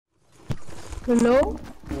Hello?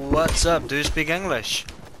 What's up? Do you speak English?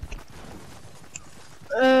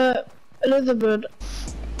 A little bit.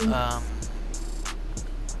 I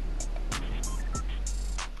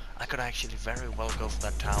could actually very well go for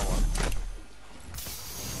that tower.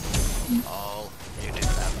 Oh, you did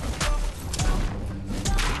that.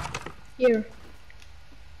 Here.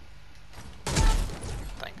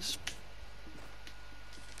 Thanks.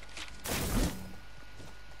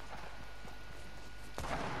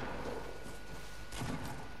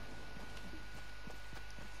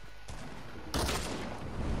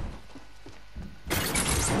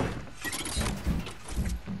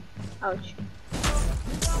 Ouch.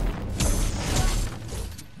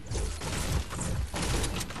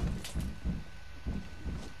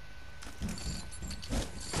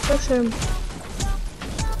 Push him.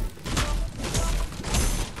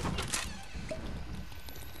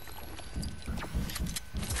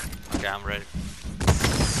 Okay, I'm ready.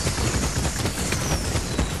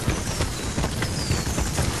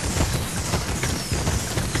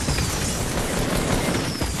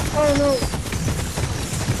 Oh no.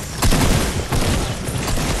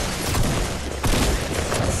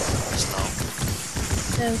 He's low.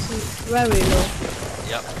 That's very low.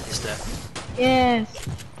 Yep, he's dead. Yes.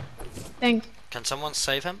 Thanks. Can someone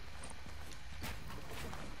save him?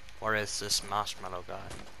 Or is this marshmallow guy?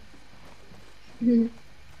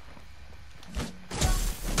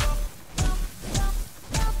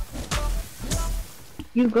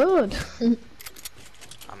 You good.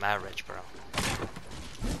 I'm average, bro.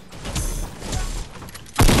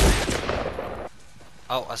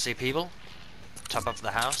 Oh, I see people. Top of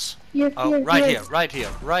the house. Here, Oh, here, right here. here, right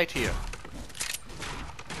here, right here.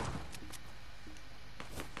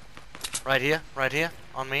 Right here, right here.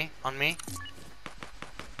 On me, on me.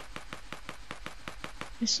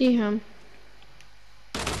 I see him.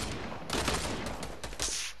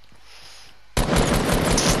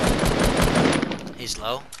 He's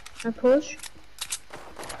low. I push.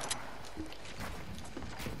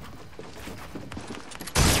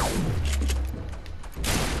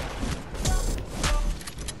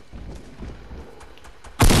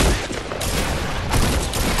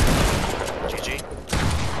 GG.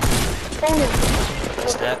 Oh,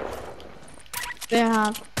 He's dead. they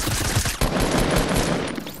have.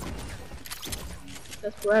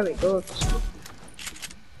 That's very good.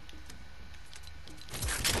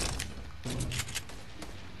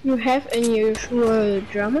 You have any usual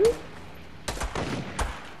German?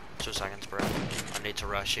 2 seconds, bro. I need to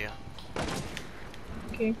rush here.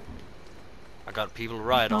 Okay. I got people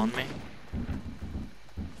right on me.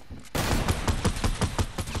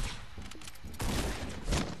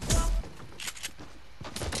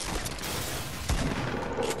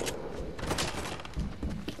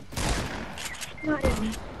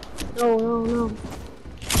 No, no, no.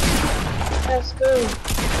 Let's go.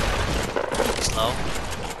 Slow.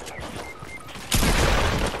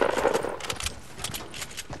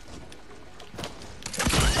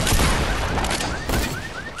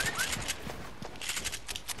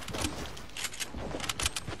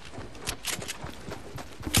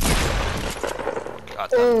 Got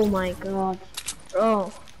that. Oh my god.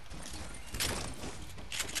 Bro.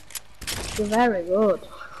 You're very good.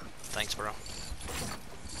 Thanks, bro.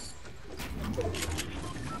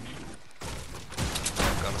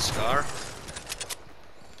 Got a scar.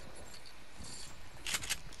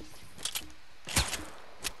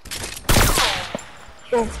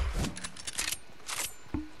 Oh.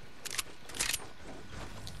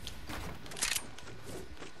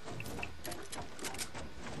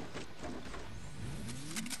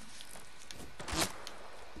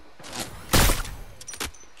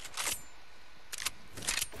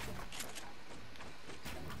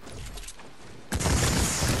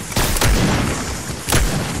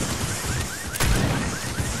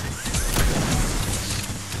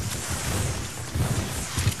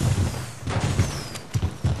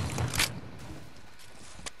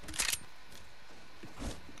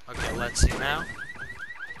 Okay, let's see now.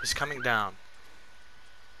 He's coming down.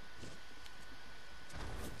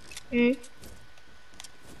 Okay.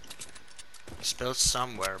 He's built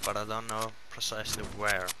somewhere, but I don't know precisely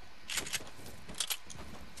where.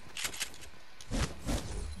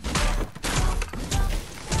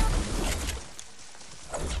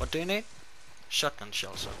 What do you need? Shotgun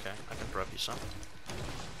shells, okay. I can drop you some.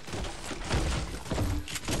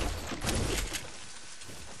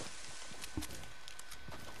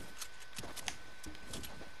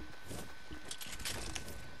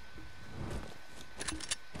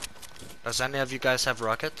 Does any of you guys have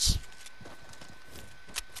rockets?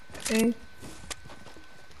 Okay.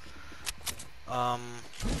 I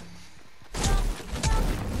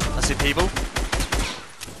see see people?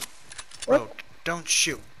 Bro, What? don't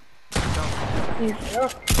shoot. Don't. Yeah.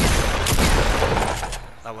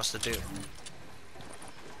 That was the dude.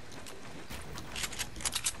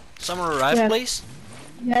 Someone arrive, Yeah. please.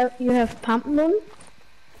 You have pump moon?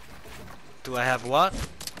 Do I have what?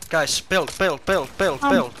 Guys, build. Pump.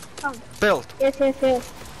 Pump. Build. Yes.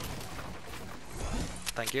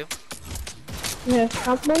 Thank you. You have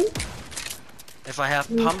pump moon? If I have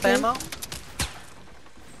Me pump too. ammo,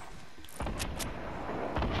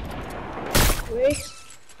 Wait.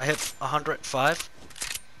 I have 105.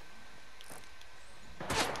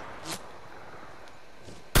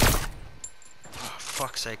 Oh,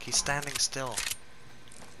 fuck's sake, he's standing still.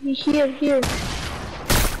 Here.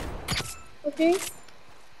 Okay.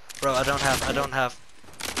 Bro, I don't have.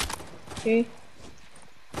 Okay.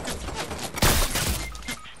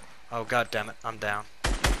 Oh god damn it, I'm down.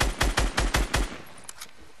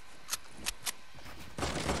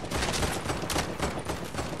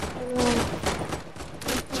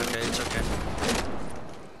 It's okay.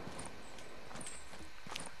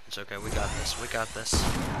 It's okay, we got this.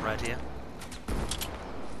 Right here.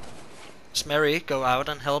 Smerry, go out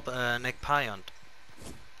and help Nick Pyond.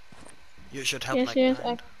 You should help Nick Yes.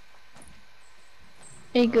 Pyond.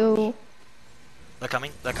 I go. They're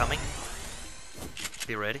coming.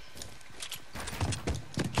 Be ready.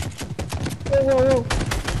 Whoa.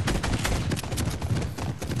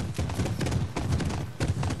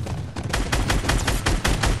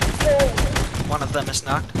 One of them is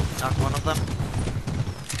knocked. Knocked one of them.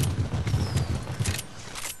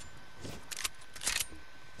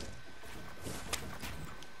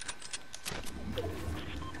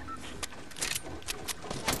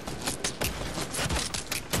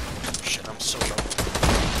 Shit, I'm so low.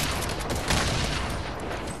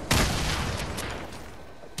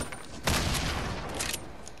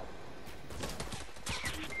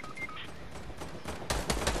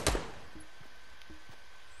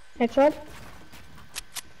 Headshot.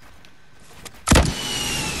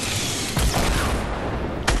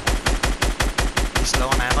 He's low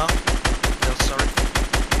on ammo. Still sorry.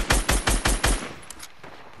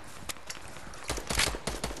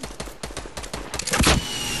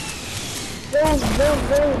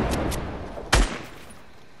 Go.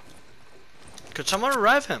 Could someone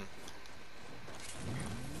revive him?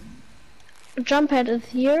 Jump pad is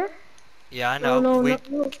here. Yeah, I know. No.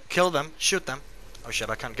 Kill them. Shoot them. Oh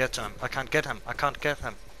shit, I can't get to him. I can't get him.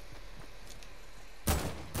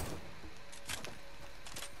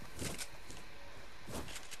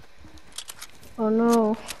 Oh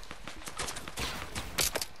no.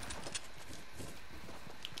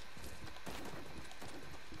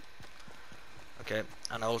 Okay,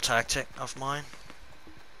 an old tactic of mine.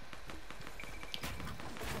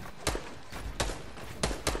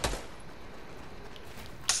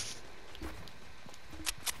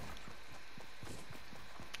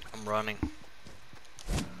 I'm running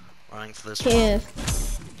for this one.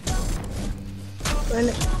 Yes.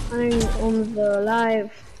 Running on the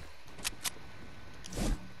live.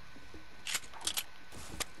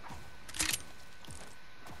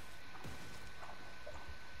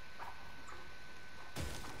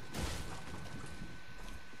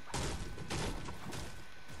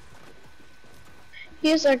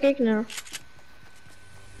 Here's our Gegner.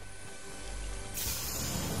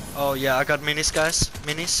 Oh yeah, I got minis, guys.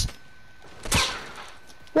 Minis.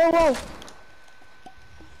 Whoa.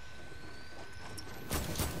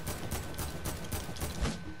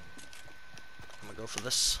 I'm gonna go for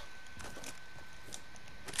this.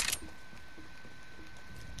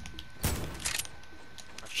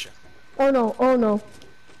 Oh shit. Oh no.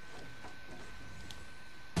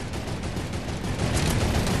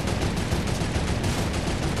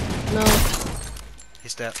 No.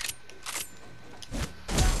 He's dead.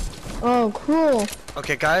 Oh, cool.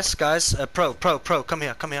 Okay, guys, pro, come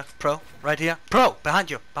here, pro, right here, pro, behind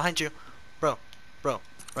you, bro,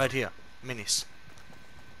 right here, minis.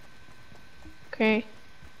 Okay.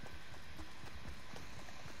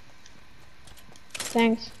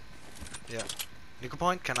 Thanks. Yeah. Nico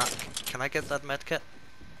Point, can I get that medkit?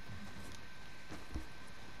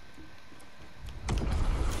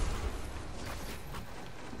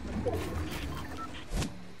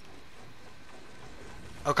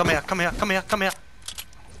 Oh, come here.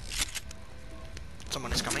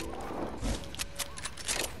 Someone is coming.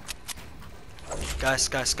 Guys.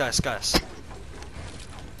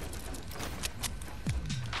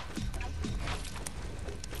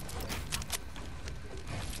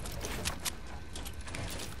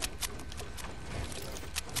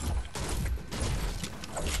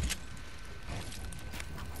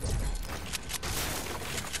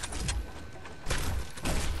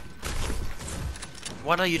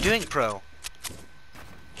 What are you doing, Pro?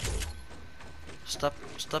 Stop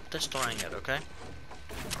destroying it, okay?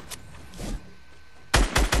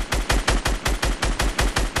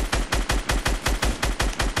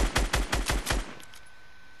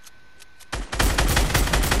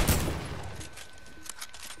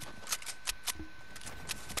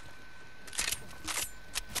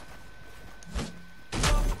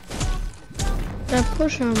 I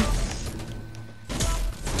push him.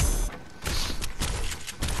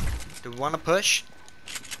 Do we wanna push?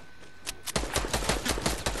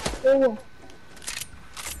 Oh.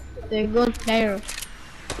 They're good player.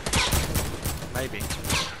 Maybe.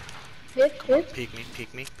 Hit. Peek me,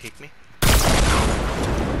 peek me, peek me.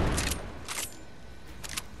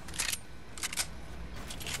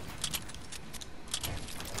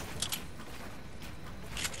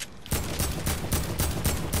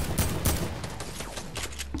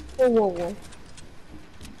 Whoa.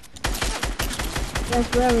 That's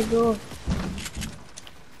very good.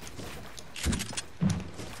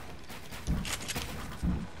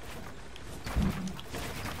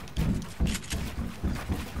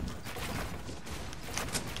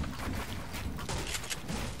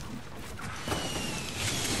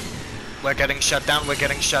 We're getting shut down, we're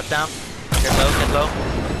getting shut down. Get low, get low.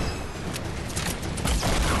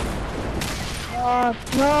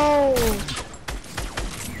 No.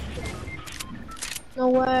 No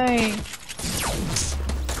way.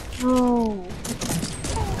 No.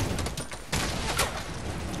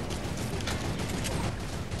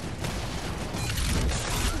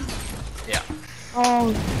 Yeah.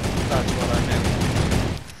 Oh. That's what I knew.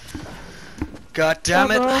 God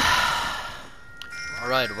damn it.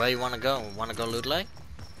 Alright, where you wanna go? Wanna go loot lake?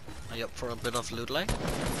 Are you up for a bit of loot lake?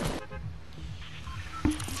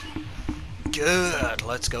 Good,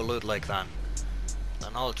 let's go loot lake then.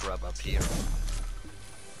 Then I'll drop up here.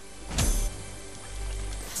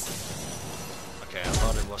 Okay, I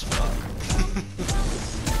thought it was fog.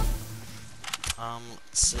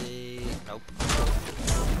 Let's see. Nope.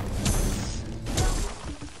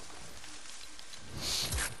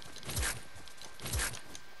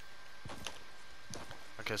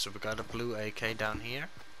 Okay, so we got a blue AK down here.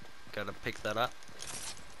 Gotta pick that up.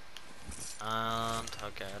 And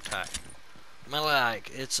okay, attack. Melee,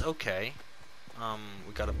 it's okay.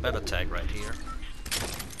 We got a better tag right here.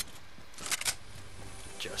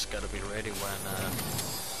 Just gotta be ready when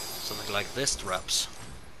something like this drops.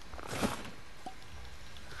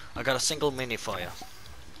 I got a single mini for you,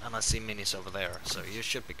 and I see minis over there, so you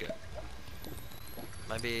should be good.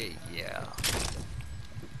 Maybe, yeah.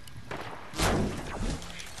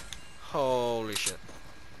 Holy shit.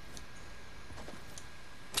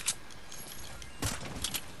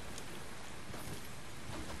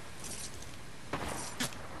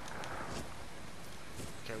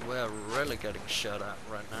 Okay, we're really getting shot at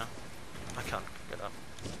right now. I can't get up.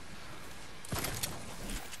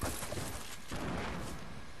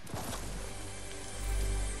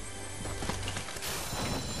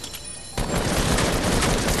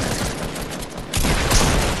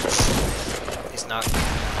 He's not.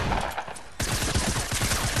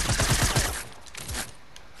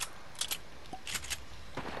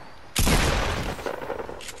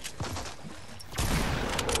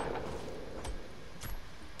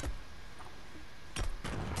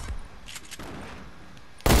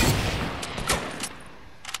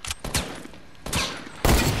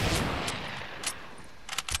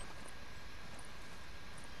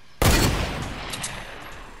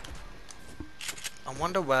 I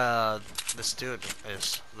wonder where this dude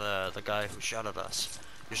is, the guy who shot at us.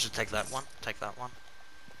 You should take that one. Take that one.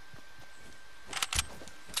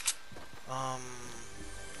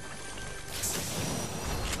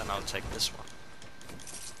 Then I'll take this one.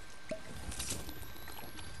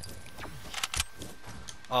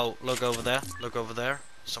 Oh, look over there. Look over there.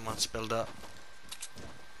 Someone spilled up.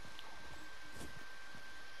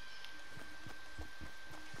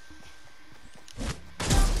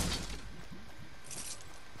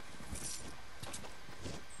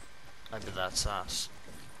 Maybe that's us.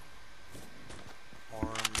 Or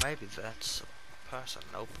maybe that's a person.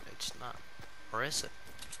 Nope, it's not. Or is it?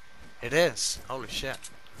 It is! Holy shit.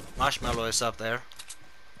 Marshmallow is up there.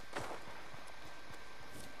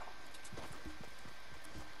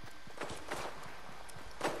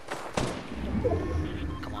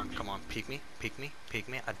 Come on, peek me, peek me, peek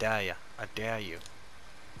me. I dare ya. I dare you.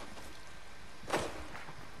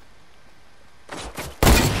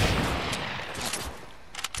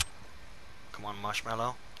 Come on,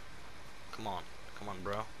 Marshmallow. Come on,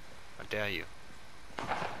 bro. I dare you.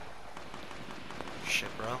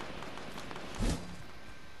 Shit, bro.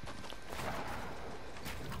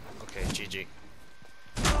 Okay, GG.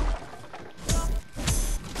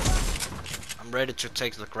 I'm ready to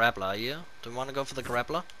take the grappler, are you? Do you wanna go for the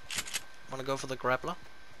grappler? Wanna go for the grappler?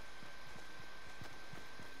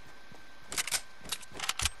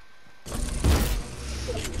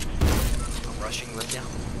 I'm rushing with you.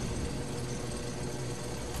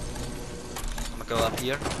 I'm gonna go up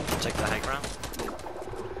here, take the high ground.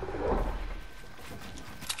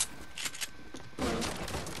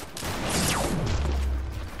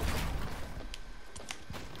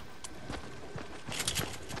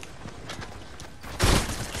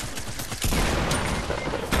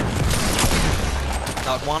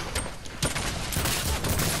 Got one.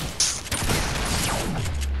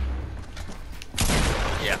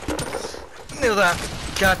 Yeah. Knew that.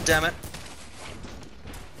 God damn it.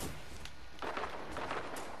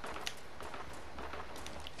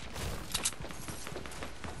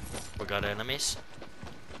 We got enemies.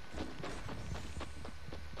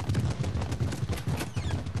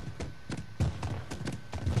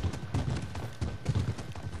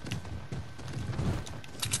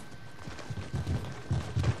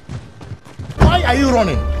 Why are you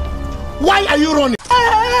running? Why are you running?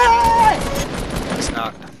 He's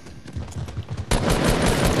knocked.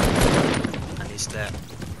 And he's dead.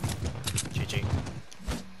 GG.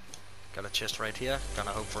 Got a chest right here. Gonna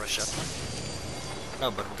hope for a shotgun.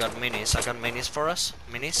 No, but we got minis. I got minis for us.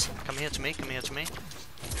 Minis. Come here to me. Come here to me.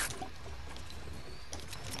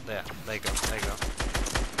 There you go. There you go.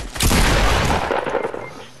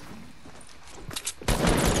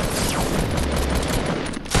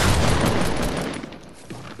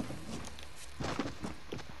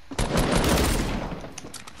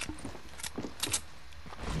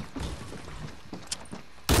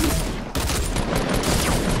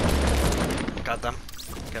 Got them.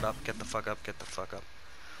 Get up, get the fuck up, get the fuck up.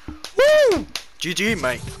 Woo! GG,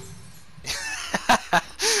 mate.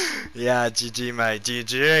 Yeah, GG, mate.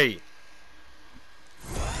 GG.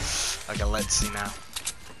 Okay, let's see now.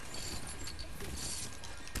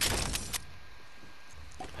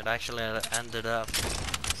 It actually ended up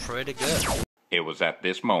pretty good. It was at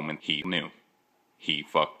this moment he knew. He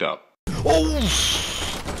fucked up. Oh!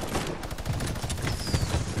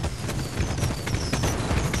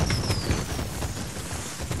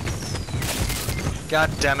 God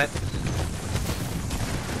damn it.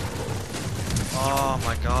 Oh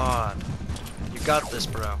my god. You got this,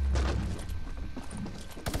 bro.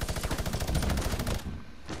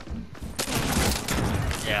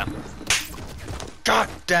 Yeah. God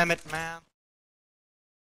damn it, man.